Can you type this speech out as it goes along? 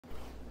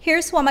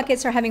Here's what my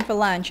kids are having for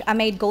lunch. I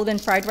made golden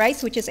fried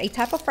rice, which is a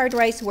type of fried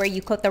rice where you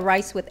coat the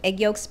rice with egg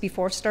yolks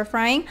before stir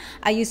frying.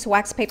 I used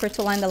wax paper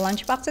to line the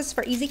lunch boxes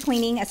for easy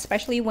cleaning,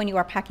 especially when you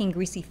are packing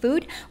greasy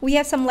food. We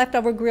have some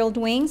leftover grilled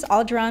wings,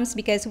 all drums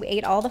because we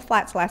ate all the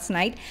flats last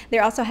night.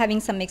 They're also having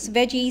some mixed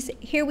veggies.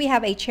 Here we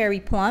have a cherry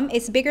plum.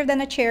 It's bigger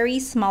than a cherry,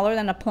 smaller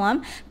than a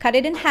plum. Cut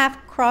it in half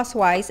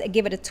crosswise,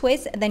 give it a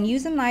twist, then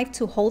use a knife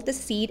to hold the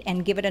seed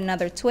and give it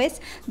another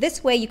twist.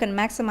 This way you can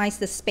maximize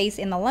the space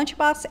in the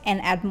lunchbox and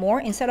add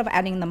more instead of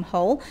adding them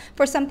whole.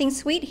 For something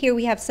sweet, here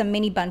we have some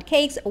mini bundt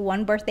cakes,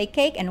 one birthday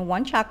cake, and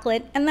one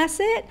chocolate, and that's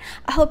it.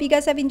 I hope you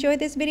guys have enjoyed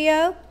this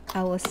video.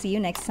 I will see you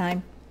next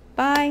time.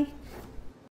 Bye.